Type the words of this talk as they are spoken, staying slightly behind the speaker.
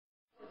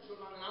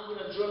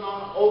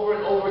on over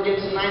and over again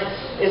tonight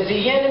is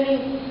the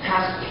enemy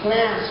has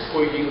plans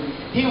for you.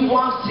 He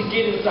wants to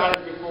get inside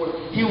of your thought.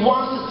 He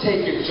wants to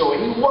take your joy.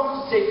 He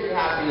wants to take your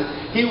happiness.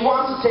 He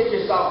wants to take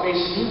your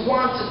salvation. He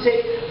wants to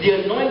take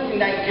the anointing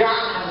that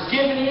God has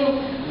given you.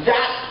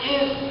 That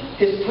is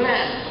his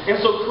plan. And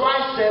so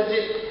Christ says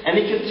it, and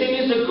he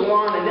continues to go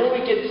on, and then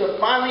we get to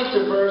finally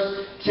to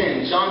verse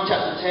 10. John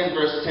chapter 10,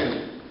 verse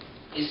 10.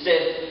 He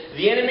said,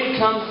 the enemy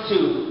comes to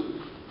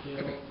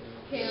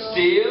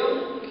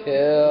steal,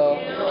 kill,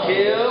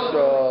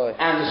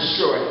 and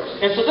destroy.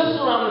 And so this is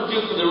what I'm going to do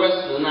for the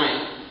rest of the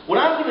night. What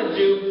I'm going to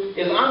do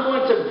is I'm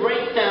going to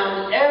break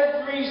down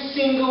every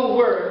single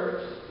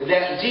word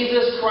that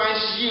Jesus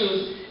Christ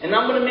used, and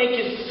I'm going to make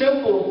it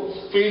simple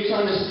for you to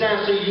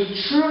understand, so you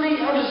truly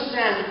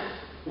understand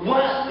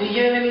what the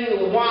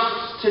enemy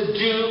wants to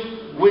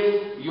do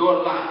with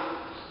your life.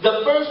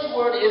 The first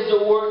word is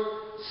the word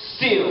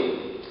steal.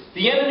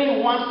 The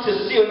enemy wants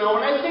to steal. Now,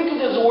 when I think of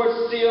this word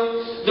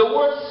steal, the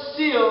word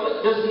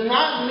steal does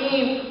not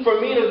mean for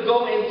me to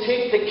go and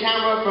take the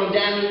camera from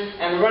Danny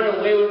and run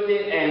away with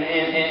it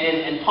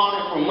and pawn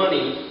it for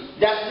money.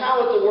 That's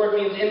not what the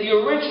word means. In the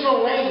original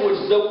language,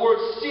 the word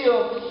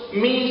steal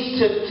means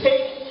to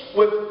take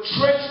with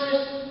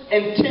treacherous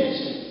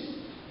intentions.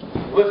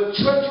 With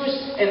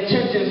treacherous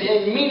intentions.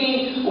 And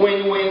meaning,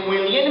 when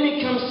the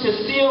enemy comes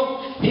to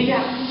steal, he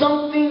has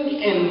something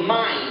in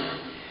mind.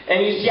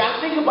 And you see, I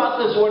think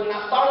about this word, and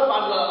I thought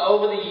about it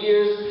over the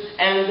years,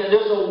 and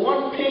there's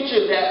one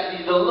picture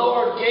that the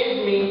Lord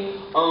gave me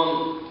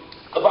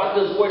about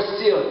this word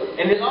steal.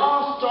 And it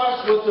all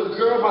starts with a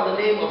girl by the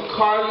name of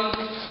Carly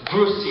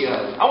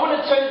Brucia. I want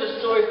to tell you the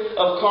story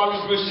of Carly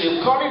Brucia.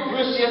 Carly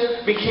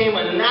Brucia became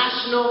a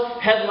national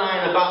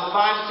headline about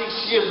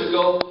 5-6 years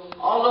ago,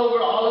 all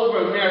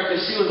over America.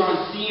 She was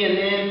on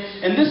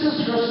CNN, and this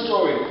is her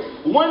story.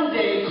 One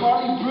day,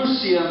 Carly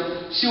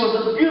Brucia, she was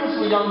a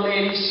beautiful young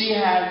lady. She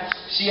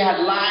had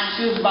life.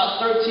 She was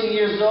about 13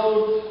 years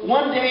old.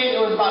 One day,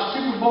 it was about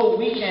Super Bowl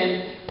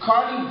weekend.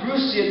 Carly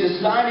Brucia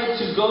decided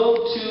to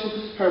go to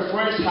her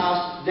friend's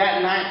house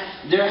that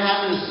night. They're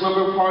having a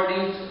slumber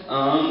party.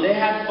 They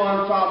had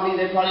fun probably.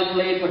 They probably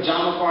played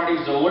pajama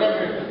parties or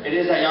whatever it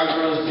is that y'all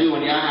girls do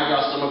when y'all have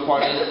y'all slumber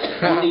parties.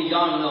 Only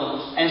y'all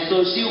know. And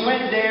so she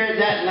went there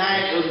that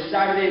night. It was a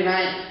Saturday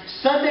night.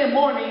 Sunday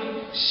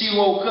morning, she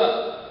woke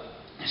up.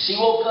 She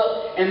woke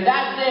up, and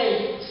that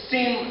day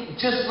seemed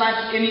just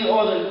like any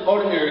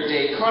ordinary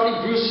day. Carly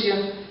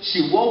Brucia,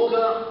 she woke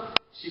up.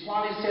 She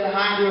probably said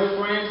hi to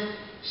her friends.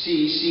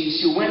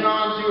 She went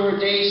on through her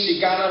day. She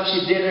got up,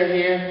 she did her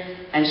hair,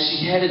 and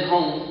she headed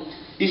home.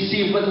 You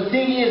see, but the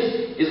thing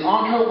is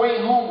on her way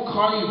home,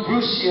 Carly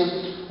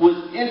Brucia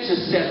was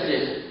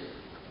intercepted.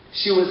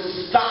 She was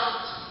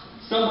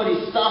stopped.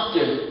 Somebody stopped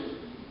her.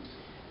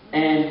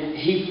 And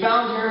he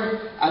found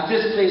her at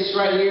this place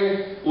right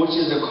here, which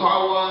is a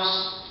car wash.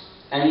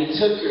 And he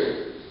took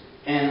her.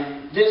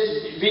 And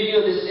this video,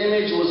 this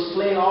image was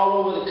playing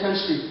all over the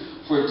country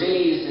for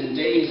days and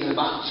days. And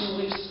about 2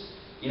 weeks,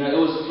 it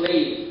was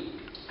played.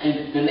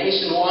 And the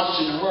nation watched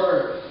and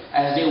heard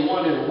as they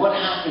wondered what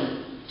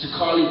happened to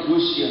Carly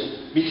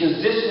Brucia.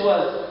 Because this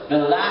was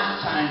the last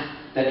time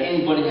that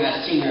anybody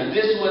had seen her.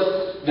 This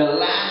was the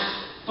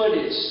last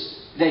footage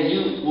that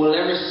you will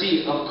ever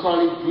see of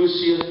Carly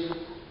Brucia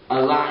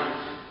alive.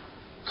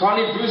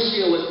 Carly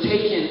Brucia was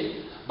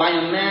taken by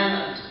a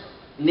man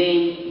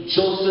named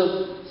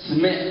Joseph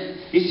Smith.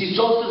 You see,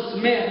 Joseph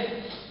Smith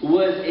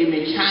was a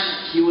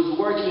mechanic. He was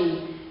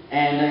working,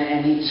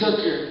 and he took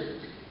her.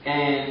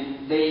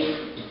 And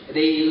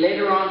they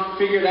later on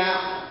figured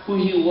out who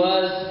he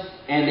was,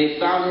 and they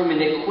found him,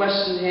 and they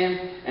questioned him.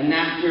 And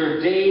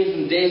after days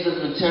and days of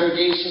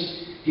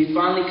interrogation, he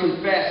finally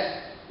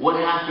confessed what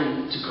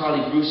happened to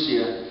Carly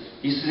Brucia.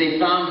 You see, they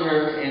found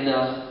her in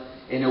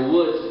the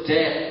woods,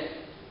 dead.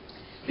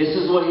 This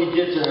is what he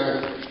did to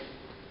her.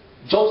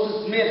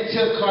 Joseph Smith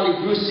took Carly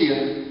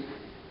Brucia,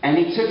 and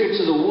he took her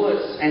to the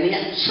woods, and he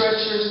had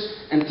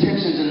treacherous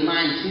intentions in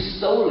mind. He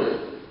stole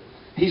her.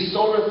 He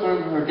stole her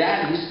from her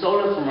dad. He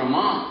stole her from her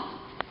mom.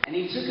 And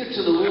he took her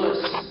to the woods,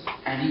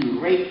 and he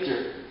raped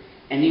her,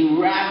 and he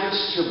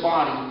ravaged her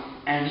body,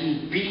 and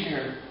he beat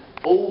her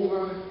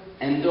over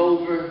and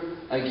over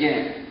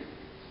again.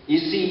 You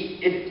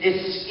see,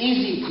 it's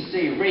easy to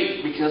say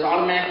rape, because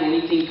automatically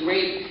when you think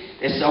rape,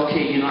 it's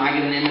okay, I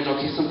get an image,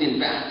 okay,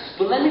 something bad.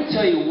 But let me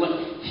tell you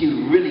what he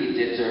really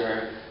did to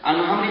her. I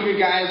don't know how many of you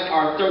guys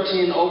are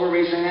 13 and over,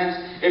 raise your hands.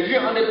 If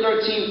you're under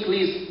 13,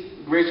 please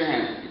raise your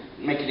hand.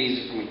 Make it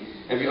easy for me.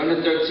 If you're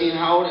under 13,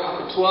 how old?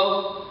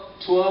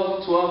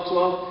 12? 12?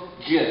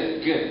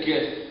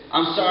 Good.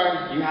 I'm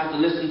sorry you have to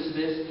listen to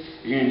this.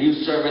 You're in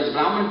youth service, but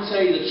I'm going to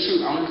tell you the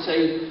truth. I'm going to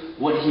tell you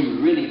what he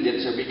really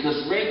did to her, because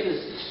rape is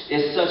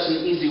such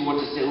an easy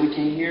word to say. We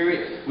can hear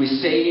it, we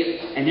say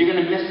it, and you're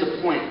going to miss the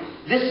point.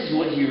 This is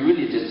what he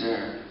really did to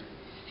her.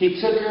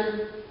 He took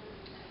her,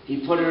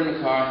 he put her in the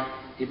car,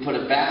 he put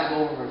a bag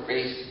over her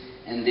face,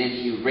 and then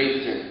he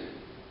raped her.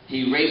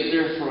 He raped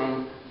her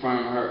from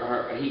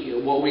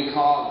what we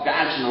call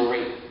vaginal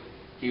rape.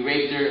 He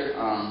raped her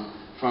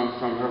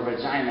from her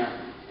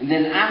vagina, And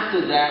then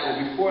after that,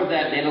 or before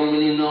that, they don't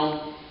really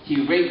know,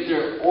 he raped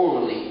her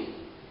orally.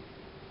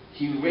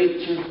 He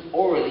raped her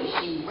orally.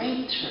 He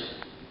raped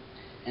her.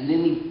 And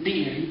then he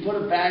beat her. He put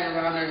a bag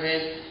around her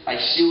head like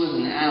she was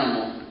an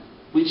animal.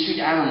 We treat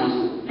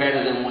animals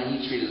better than when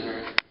he treated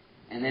her.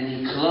 And then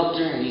he clubbed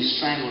her and he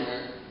strangled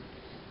her.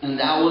 And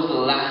that was the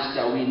last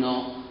that we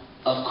know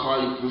of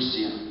Carly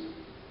Brucio.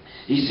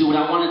 You see, what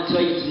I want to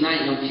tell you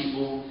tonight, young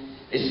people,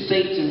 is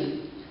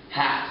Satan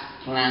has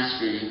plans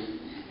for you.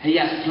 He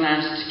has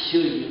plans to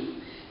kill you.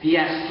 He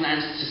has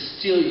plans to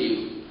steal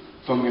you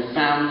from your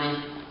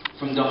family,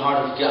 from the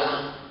heart of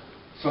God,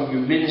 from your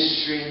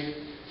ministry,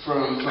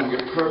 from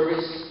your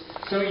purpose.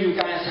 Some of you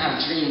guys have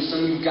dreams.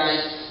 Some of you guys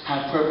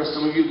have purpose.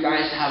 Some of you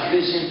guys have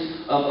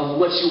vision of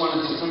what you want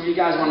to do. Some of you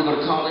guys want to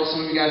go to college.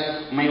 Some of you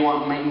guys may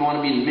want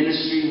to be in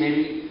ministry.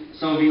 Maybe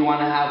some of you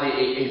want to have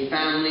a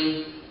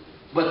family.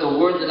 But the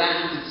word that I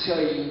have to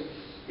tell you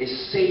is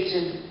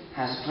Satan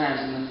has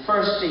plans. And the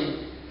first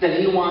thing that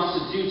he wants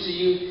to do to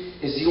you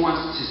is he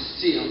wants to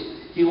steal.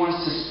 He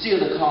wants to steal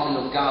the calling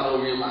of God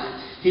over your life.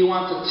 He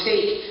wants to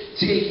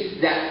take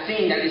that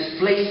thing that is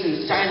placed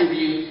inside of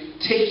you,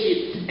 take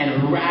it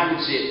and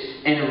ravage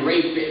it and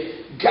rape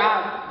it.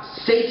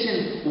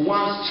 Satan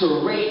wants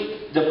to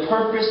rape the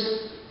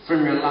purpose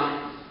from your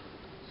life.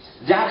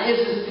 That is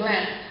his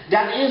plan.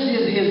 That is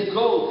his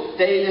goal.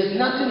 That there's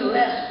nothing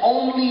left,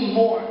 only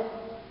more.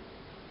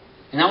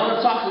 And I want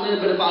to talk a little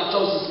bit about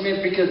Joseph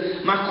Smith,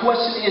 because my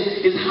question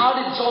is how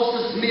did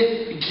Joseph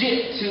Smith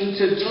get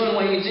to doing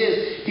what he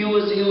did? He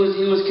was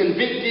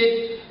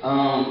convicted,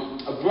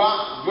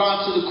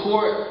 brought to the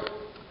court,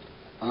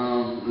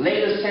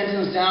 later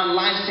sentenced down,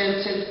 life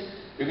sentence.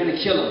 They're going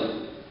to kill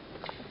him.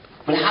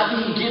 But how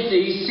did he get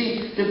there? You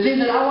see, the thing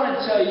that I want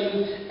to tell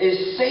you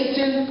is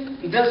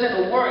Satan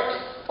doesn't work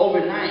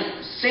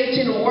overnight.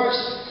 Satan works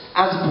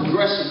as a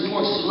progression. He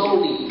works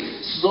slowly.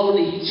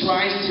 He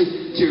tries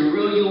to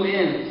reel you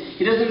in.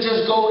 He doesn't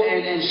just go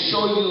and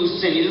show you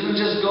sin. He doesn't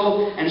just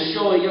go and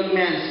show a young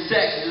man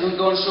sex. He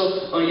doesn't go and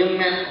show a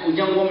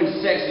young woman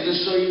sex. He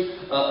doesn't show you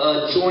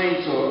a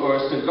joint or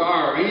a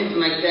cigar or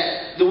anything like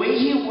that. The way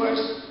he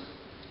works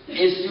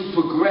is through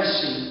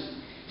progression.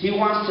 He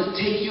wants to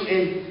take you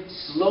in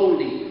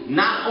slowly,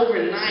 not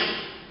overnight,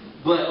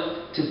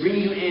 but to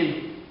bring you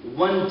in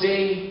one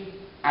day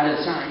at a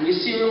time. You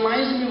see, it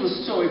reminds me of a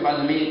story by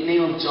the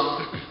name of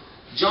John.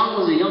 John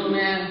was a young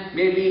man,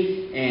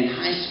 maybe in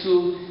high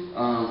school,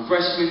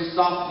 freshman,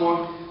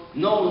 sophomore,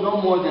 no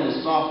more than a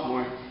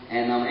sophomore.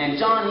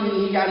 And John,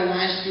 he got in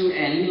high school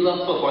and he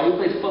loved football. He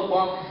played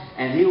football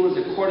and he was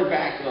the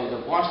quarterback of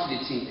the varsity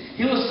team.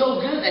 He was so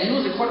good that he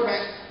was the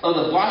quarterback of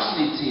the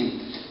varsity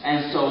team.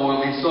 And so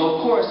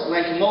of course,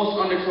 like most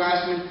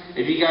underclassmen,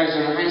 if you guys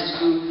are in high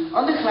school,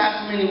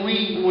 underclassmen,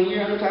 when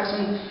you're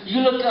underclassmen,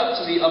 you look up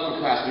to the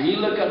upperclassmen.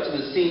 You look up to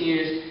the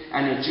seniors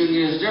and the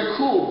juniors. They're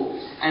cool.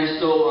 And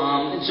so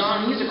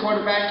John, he's a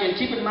quarterback, and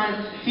keep in mind,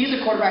 he's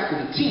a quarterback of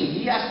the team.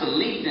 He has to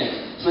lead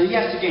them. So he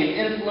has to gain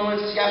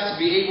influence. He has to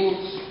be able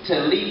to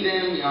lead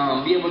them,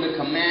 be able to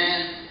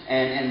command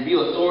and be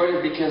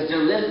authoritative, because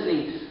they're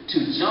listening to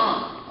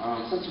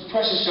John, such a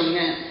precious young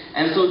man.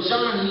 And so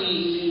John,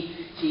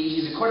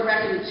 he's a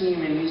quarterback of the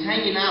team, and he's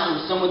hanging out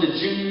with some of the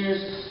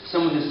juniors,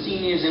 some of the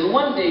seniors. And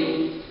one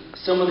day,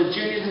 some of the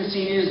juniors and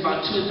seniors,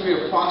 about 2 or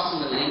 3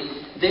 approximately,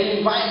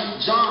 they invite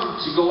John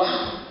to go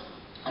out.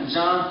 And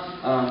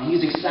John, he's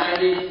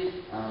excited.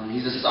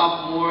 He's a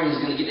sophomore. He's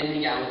going to get to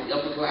hang out with the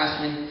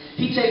upperclassmen.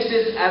 He takes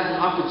this as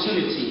an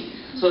opportunity.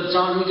 So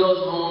John, he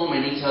goes home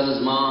and he tells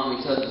his mom,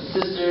 he tells his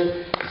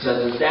sister, he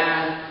tells his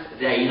dad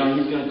that, he's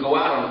going to go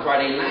out on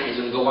Friday night.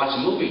 He's going to go watch a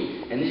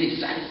movie. And he's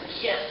excited. He's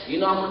like, yes,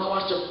 I'm going to go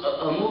watch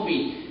a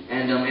movie.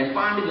 And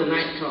finally the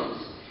night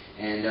comes.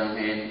 And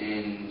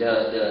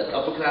the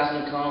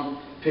upperclassmen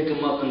come, pick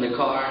him up in the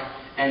car.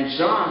 And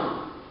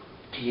John,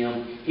 he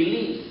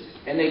leaves.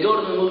 And they go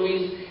to the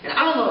movies, and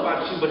I don't know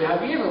about you, but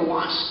have you ever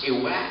watched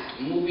a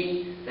whack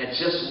movie that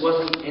just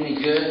wasn't any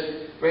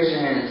good? Raise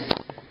your hands.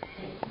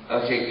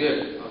 Okay,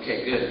 good.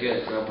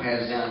 Throw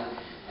hands down.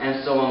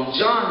 And so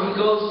John, he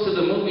goes to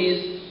the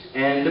movies,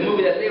 and the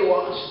movie that they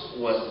watched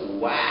was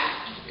whack.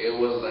 It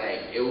was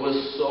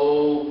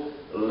so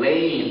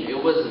lame.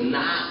 It was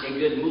not a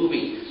good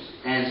movie.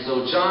 And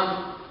so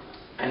John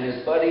and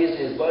his buddies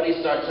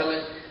start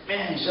telling,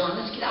 man, John,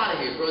 let's get out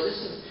of here, bro.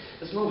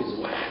 This movie's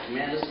whack,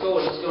 man. Let's go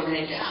and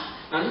hang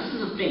out. Now, this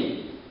is the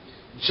thing.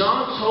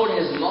 John told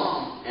his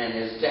mom and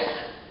his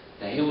dad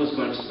that he was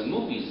going to the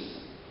movies.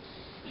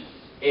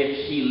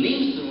 If he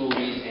leaves the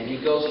movies and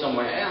he goes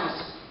somewhere else,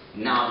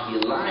 now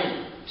he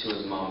lied to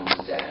his mom and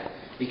his dad,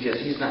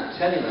 because he's not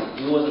telling them.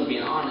 He wasn't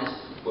being honest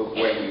with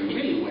where he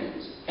really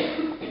went.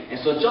 And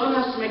so John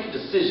has to make a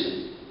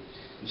decision.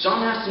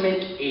 John has to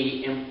make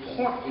an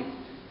important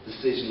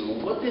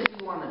decision. What does he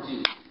want to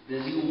do?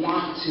 Does he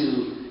want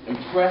to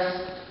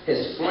impress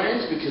his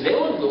friends, because they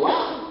want to go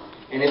out,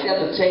 and if they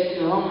have to take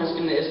him home, it's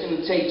going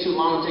to take too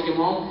long to take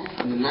him home,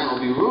 and the night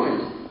will be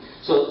ruined.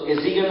 So is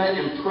he going to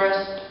impress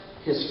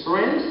his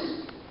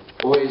friends,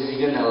 or is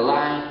he going to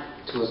lie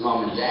to his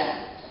mom and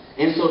dad?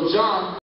 And so John